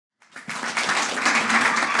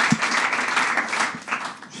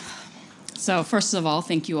So first of all,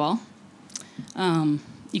 thank you all.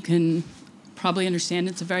 You can probably understand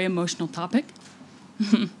it's a very emotional topic.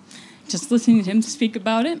 Just listening to him speak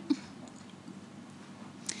about it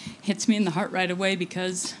hits me in the heart right away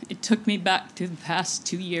because it took me back to the past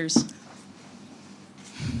 2 years.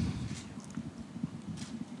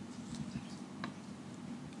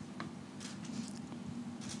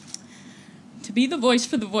 To be the voice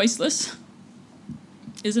for the voiceless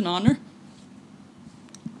is an honor.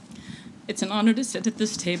 It's an honor to sit at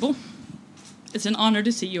this table. It's an honor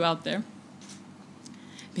to see you out there.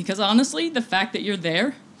 Because honestly, the fact that you're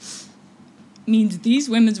there means these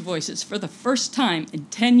women's voices, for the first time in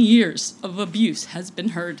 10 years of abuse, has been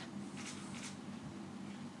heard.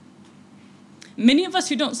 Many of us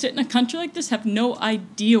who don't sit in a country like this have no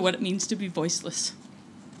idea what it means to be voiceless.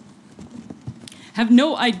 Have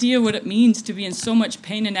no idea what it means to be in so much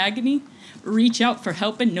pain and agony, reach out for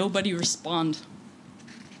help and nobody respond.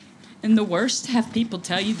 And the worst, have people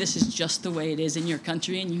tell you this is just the way it is in your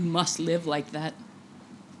country and you must live like that.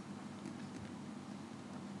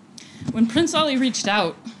 When Prince Ali reached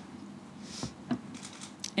out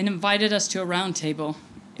and invited us to a round table,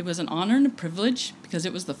 it was an honor and a privilege because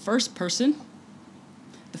it was the first person,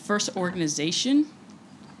 the first organization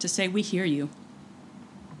to say, we hear you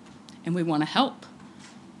and we want to help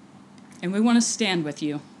and we want to stand with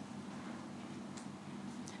you.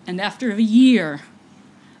 And after a year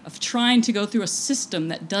of trying to go through a system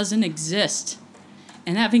that doesn't exist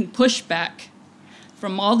and having pushback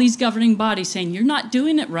from all these governing bodies saying, you're not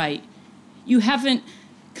doing it right. You haven't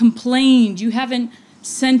complained. You haven't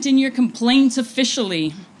sent in your complaints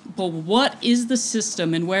officially. But what is the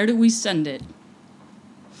system and where do we send it?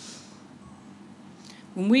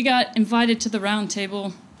 When we got invited to the round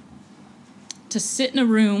table to sit in a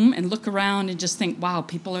room and look around and just think, wow,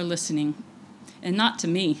 people are listening. And not to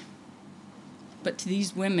me, but to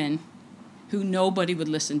these women who nobody would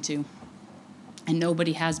listen to and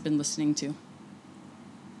nobody has been listening to.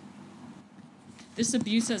 This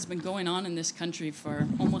abuse has been going on in this country for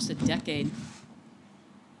almost a decade.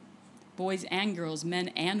 Boys and girls, men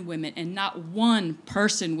and women, and not one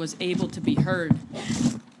person was able to be heard.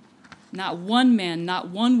 Not one man, not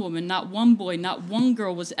one woman, not one boy, not one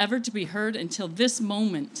girl was ever to be heard until this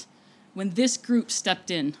moment when this group stepped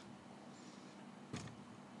in.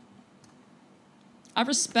 I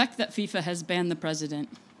respect that FIFA has banned the president.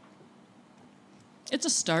 It's a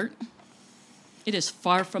start. It is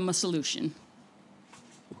far from a solution.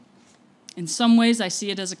 In some ways, I see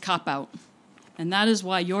it as a cop-out, and that is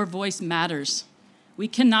why your voice matters. We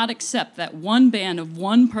cannot accept that one ban of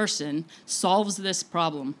one person solves this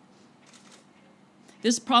problem.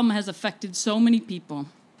 This problem has affected so many people.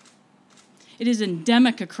 It is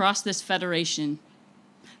endemic across this federation.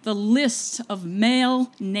 The list of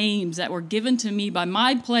male names that were given to me by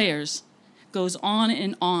my players goes on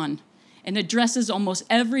and addresses almost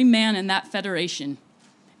every man in that federation,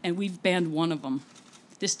 and we've banned one of them.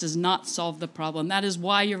 This does not solve the problem. That is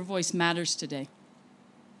why your voice matters today.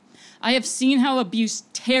 I have seen how abuse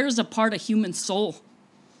tears apart a human soul.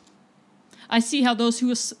 I see how those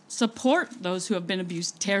who support those who have been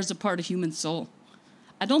abused tears apart a human soul.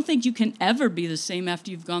 I don't think you can ever be the same after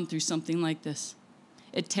you've gone through something like this.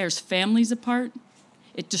 It tears families apart.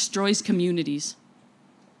 It destroys communities.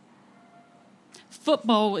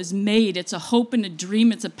 Football is made. It's a hope and a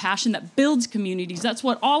dream. It's a passion that builds communities. That's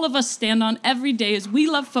what all of us stand on every day is we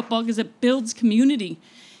love football because it builds community.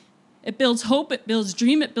 It builds hope. It builds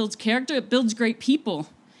dream. It builds character. It builds great people.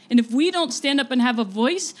 And if we don't stand up and have a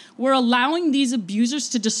voice, we're allowing these abusers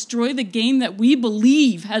to destroy the game that we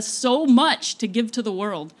believe has so much to give to the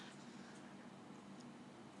world.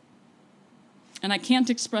 And I can't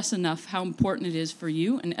express enough how important it is for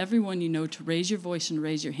you and everyone you know to raise your voice and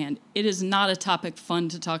raise your hand. It is not a topic fun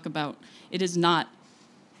to talk about. It is not.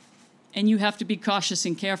 And you have to be cautious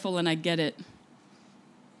and careful, and I get it.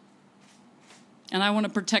 And I want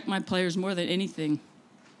to protect my players more than anything.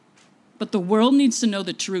 But the world needs to know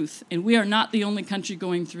the truth, and we are not the only country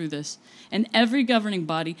going through this. And every governing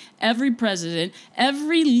body, every president,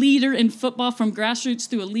 every leader in football from grassroots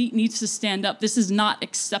to elite needs to stand up. This is not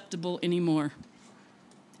acceptable anymore.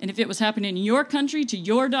 And if it was happening in your country, to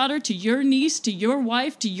your daughter, to your niece, to your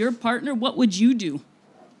wife, to your partner, what would you do?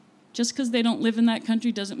 Just because they don't live in that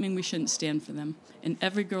country doesn't mean we shouldn't stand for them and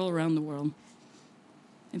every girl around the world.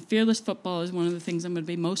 And fearless football is one of the things I'm going to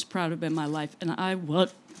be most proud of in my life, and I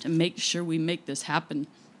want to make sure we make this happen.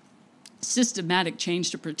 Systematic change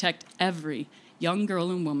to protect every young girl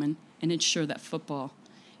and woman and ensure that football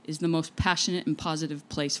is the most passionate and positive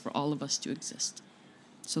place for all of us to exist.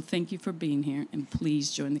 So thank you for being here, and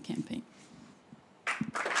please join the campaign.